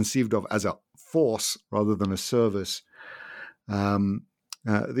conceived of as a force rather than a service.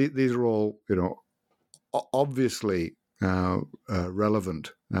 These are all, obviously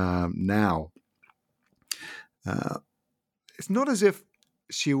relevant now. It's not as if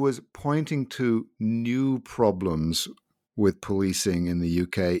she was pointing to new problems with policing in the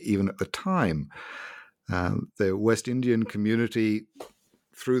UK, even at the time. The West Indian community,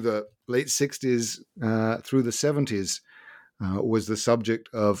 through the late 60s, through the 70s, was the subject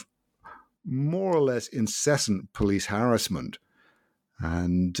of more or less incessant police harassment.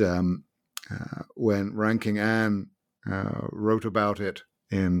 And when Ranking Ann wrote about it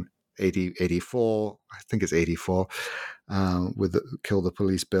in 84, I think it's 84, with the Kill the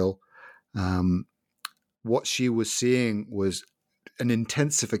Police Bill, what she was seeing was an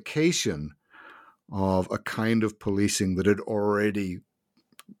intensification of a kind of policing that had already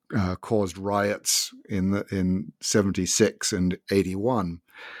caused riots in 76 and 81,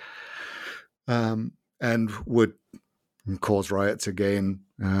 and would cause riots again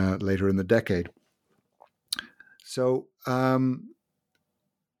later in the decade. So,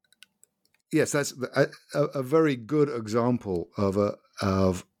 yes, that's a very good example of a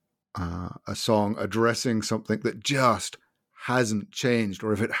song addressing something that just hasn't changed,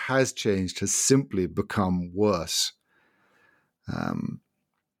 or if it has changed, has simply become worse.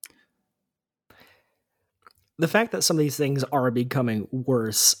 The fact that some of these things are becoming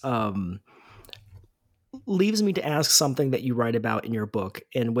worse leaves me to ask something that you write about in your book,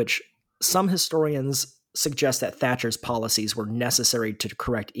 in which some historians suggest that Thatcher's policies were necessary to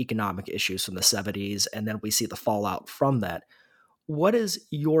correct economic issues from the 70s, and then we see the fallout from that. What is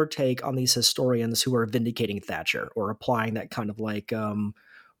your take on these historians who are vindicating Thatcher or applying that kind of like,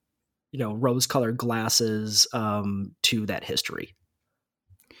 rose-colored glasses to that history?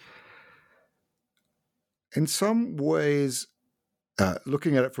 In some ways,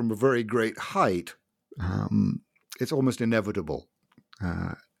 looking at it from a very great height, it's almost inevitable.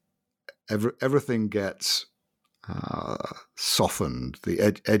 Everything gets softened.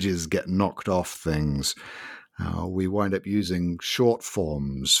 The edges get knocked off things. We wind up using short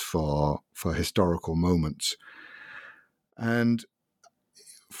forms for historical moments. And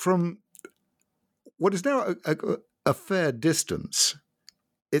from what is now a fair distance,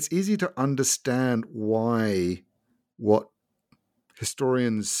 it's easy to understand why what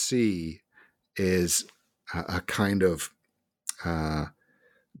historians see is a kind of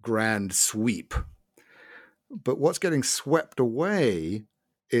grand sweep. But what's getting swept away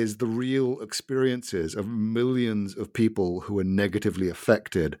is the real experiences of millions of people who were negatively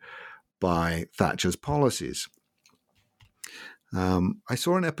affected by Thatcher's policies. I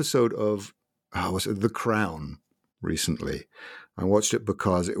saw an episode of The Crown recently. I watched it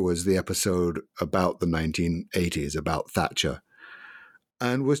because it was the episode about the 1980s, about Thatcher,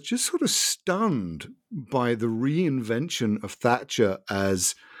 and was just sort of stunned by the reinvention of Thatcher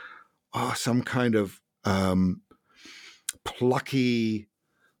as some kind of plucky,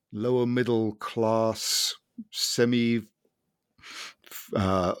 lower middle class,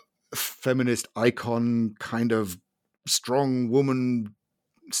 feminist icon, kind of strong woman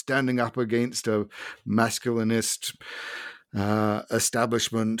standing up against a masculinist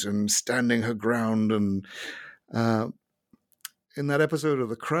establishment and standing her ground. And in that episode of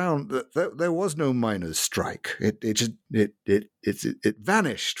The Crown, there was no miners' strike. It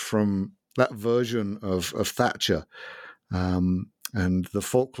vanished from that version of Thatcher. And the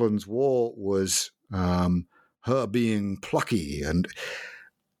Falklands War was her being plucky, and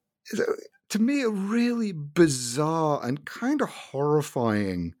to me, a really bizarre and kind of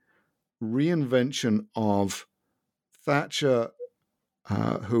horrifying reinvention of Thatcher,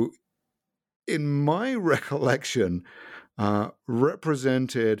 who, in my recollection,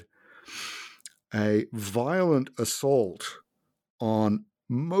 represented a violent assault on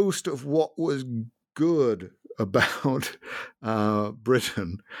most of what was good about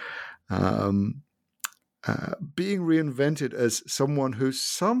Britain. being reinvented as someone who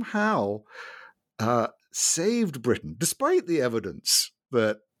somehow saved Britain, despite the evidence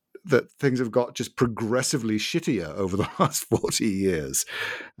that things have got just progressively shittier over the last 40 years,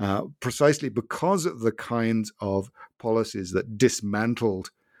 precisely because of the kinds of policies that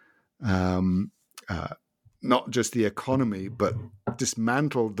dismantled not just the economy, but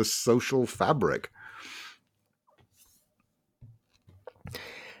dismantled the social fabric.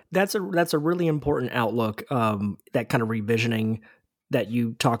 That's a really important outlook, that kind of revisioning that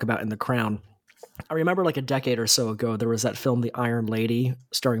you talk about in The Crown. I remember like a decade or so ago, there was that film, The Iron Lady,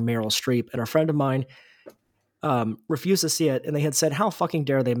 starring Meryl Streep, and a friend of mine refused to see it, and they had said, how fucking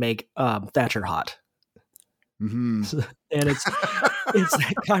dare they make Thatcher hot? Mm-hmm. And it's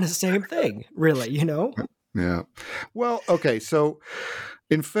that kind of same thing, really, you know? Yeah. Well, okay, so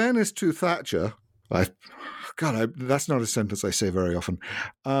in fairness to Thatcher, that's not a sentence I say very often.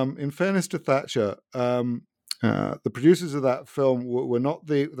 In fairness to Thatcher, the producers of that film were not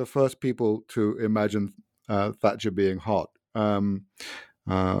the first people to imagine Thatcher being hot.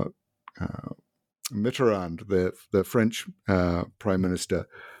 Mitterrand, the French prime minister,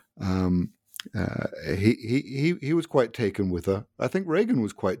 he was quite taken with her. I think Reagan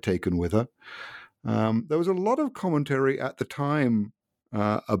was quite taken with her. There was a lot of commentary at the time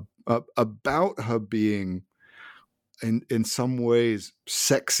about her being, in some ways,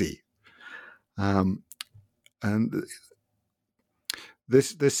 sexy. And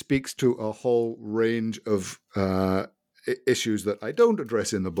this speaks to a whole range of issues that I don't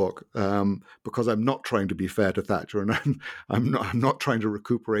address in the book, because I'm not trying to be fair to Thatcher, and I'm not trying to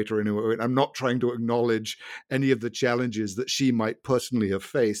recuperate her anyway. I'm not trying to acknowledge any of the challenges that she might personally have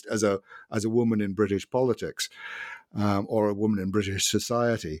faced as a woman in British politics, or a woman in British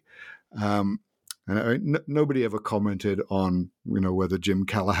society. And nobody ever commented on, whether Jim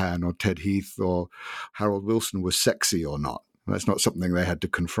Callaghan or Ted Heath or Harold Wilson was sexy or not. That's not something they had to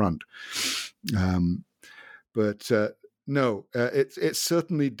confront. But no, it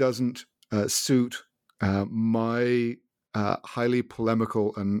certainly doesn't suit my highly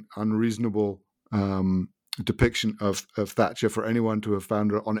polemical and unreasonable depiction of Thatcher for anyone to have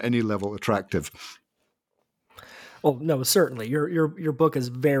found her on any level attractive. Oh, no, certainly. Your book is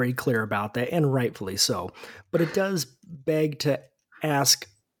very clear about that, and rightfully so. But it does beg to ask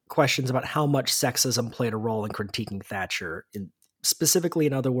questions about how much sexism played a role in critiquing Thatcher. Specifically,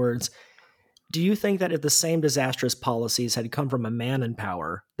 in other words, do you think that if the same disastrous policies had come from a man in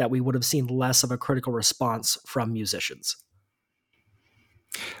power, that we would have seen less of a critical response from musicians?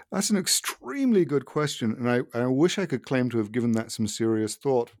 That's an extremely good question, and I wish I could claim to have given that some serious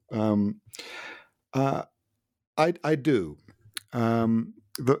thought. I do.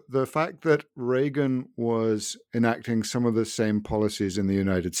 The fact that Reagan was enacting some of the same policies in the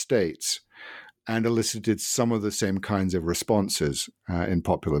United States and elicited some of the same kinds of responses in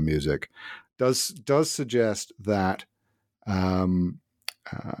popular music does suggest that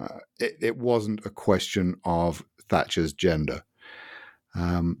it wasn't a question of Thatcher's gender.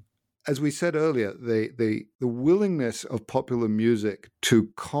 As we said earlier, the willingness of popular music to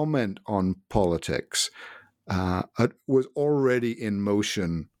comment on politics was already in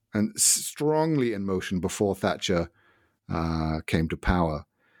motion, and strongly in motion, before Thatcher came to power.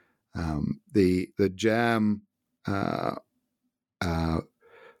 The Jam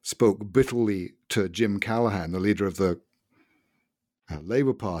spoke bitterly to Jim Callaghan, the leader of the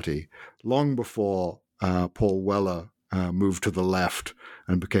Labour Party, long before Paul Weller moved to the left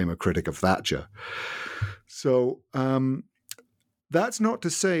and became a critic of Thatcher. So that's not to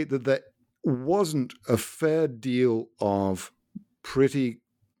say that there wasn't a fair deal of pretty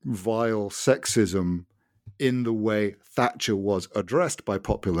vile sexism in the way Thatcher was addressed by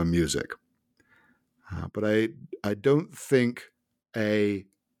popular music. But I don't think a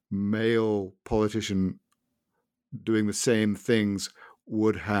male politician doing the same things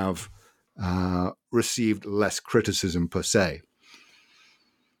would have received less criticism per se.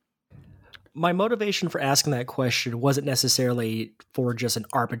 My motivation for asking that question wasn't necessarily for just an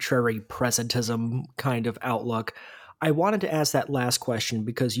arbitrary presentism kind of outlook. I wanted to ask that last question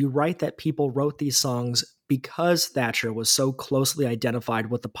because you write that people wrote these songs because Thatcher was so closely identified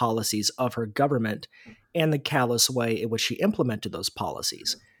with the policies of her government and the callous way in which she implemented those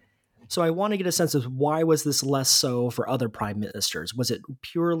policies. So I want to get a sense of why was this less so for other prime ministers? Was it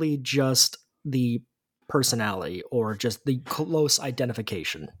purely just the personality or just the close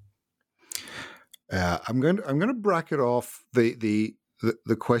identification? I'm going to bracket off the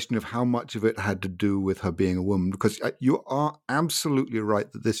question of how much of it had to do with her being a woman, because you are absolutely right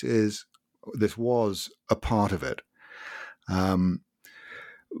that this was a part of it.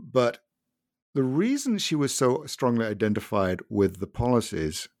 But the reason she was so strongly identified with the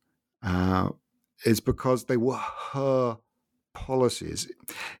policies is because they were her policies.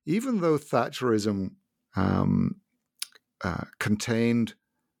 Even though Thatcherism contained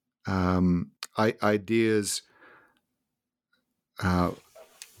ideas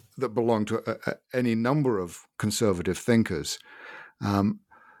that belonged to any number of conservative thinkers,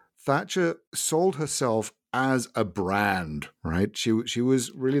 Thatcher sold herself as a brand, right? She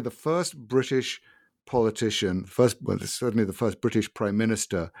was really the first British politician, certainly the first British prime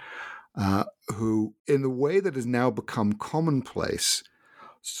minister, who, in the way that has now become commonplace,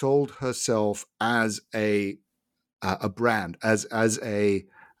 sold herself as a brand, as a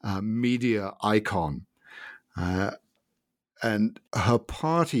media icon, and her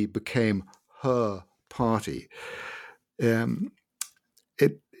party became her party.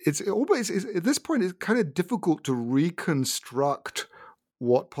 It's always, at this point, it's kind of difficult to reconstruct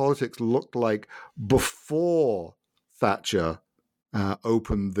what politics looked like before Thatcher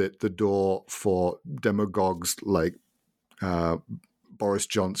opened the door for demagogues like Boris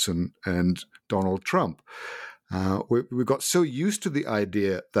Johnson and Donald Trump. We got so used to the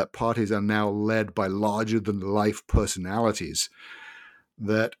idea that parties are now led by larger-than-life personalities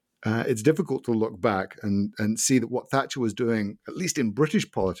that it's difficult to look back and see that what Thatcher was doing, at least in British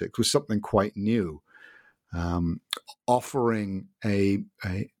politics, was something quite new, offering a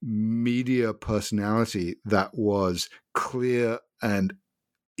media personality that was clear and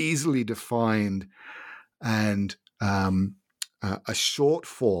easily defined and a short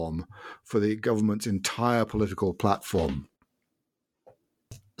form for the government's entire political platform.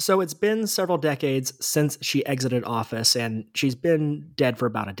 So it's been several decades since she exited office, and she's been dead for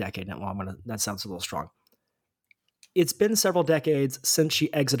about a decade now. Well, that sounds a little strong. It's been several decades since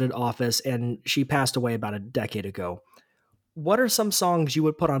she exited office, and she passed away about a decade ago. What are some songs you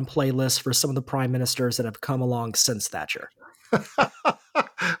would put on playlists for some of the prime ministers that have come along since Thatcher?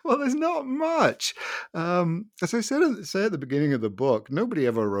 Well, there's not much. As I said at the beginning of the book, nobody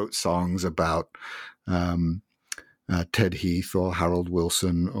ever wrote songs about Ted Heath or Harold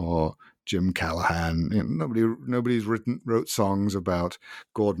Wilson or Jim Callahan. You know, nobody's wrote songs about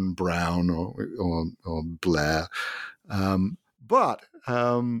Gordon Brown or Blair. But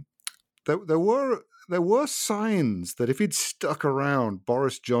there were signs that if he'd stuck around,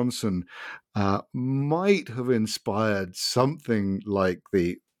 Boris Johnson might have inspired something like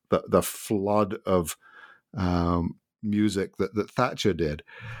the flood of music that Thatcher did.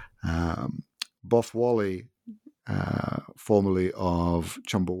 Bothwally, formerly of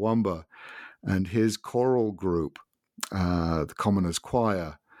Chumbawamba, and his choral group, the Commoners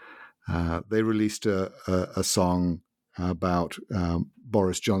Choir, they released a song about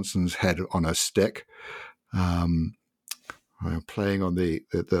Boris Johnson's head on a stick, playing on the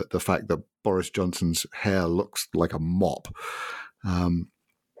fact that Boris Johnson's hair looks like a mop.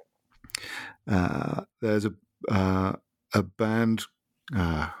 There's a band,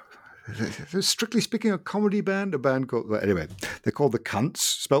 strictly speaking, a comedy band, a band called, anyway, they're called the Cunts,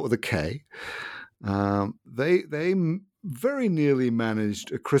 spelt with a K. They very nearly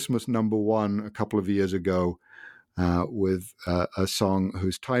managed a Christmas #1 a couple of years ago with a song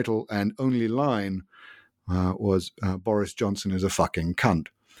whose title and only line was Boris Johnson is a fucking cunt.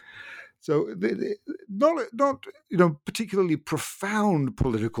 So not particularly profound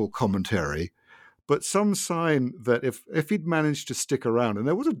political commentary, but some sign that if he'd managed to stick around, and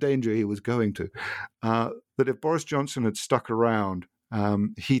there was a danger he was going to, that if Boris Johnson had stuck around,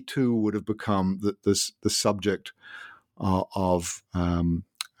 he too would have become the subject of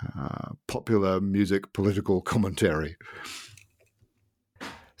popular music political commentary.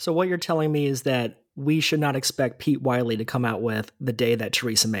 So what you're telling me is that we should not expect Pete Wiley to come out with The Day That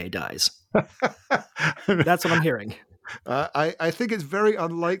Theresa May Dies. That's what I'm hearing. I think it's very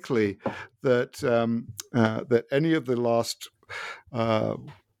unlikely that that any of the last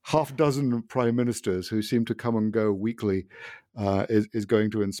half dozen prime ministers who seem to come and go weekly is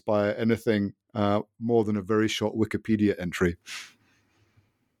going to inspire anything more than a very short Wikipedia entry.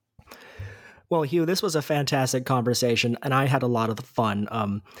 Well, Hugh, this was a fantastic conversation, and I had a lot of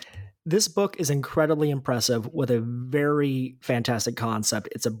fun. This book is incredibly impressive with a very fantastic concept.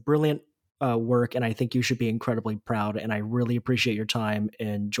 It's a brilliant work, and I think you should be incredibly proud, and I really appreciate your time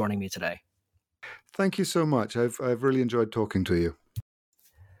in joining me today. Thank you so much. I've really enjoyed talking to you.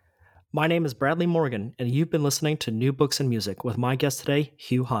 My name is Bradley Morgan, and you've been listening to New Books and Music with my guest today,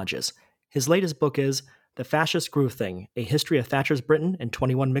 Hugh Hodges. His latest book is The Fascist Grew Thing, A History of Thatcher's Britain and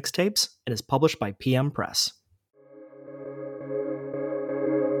 21 Mixtapes, and is published by PM Press.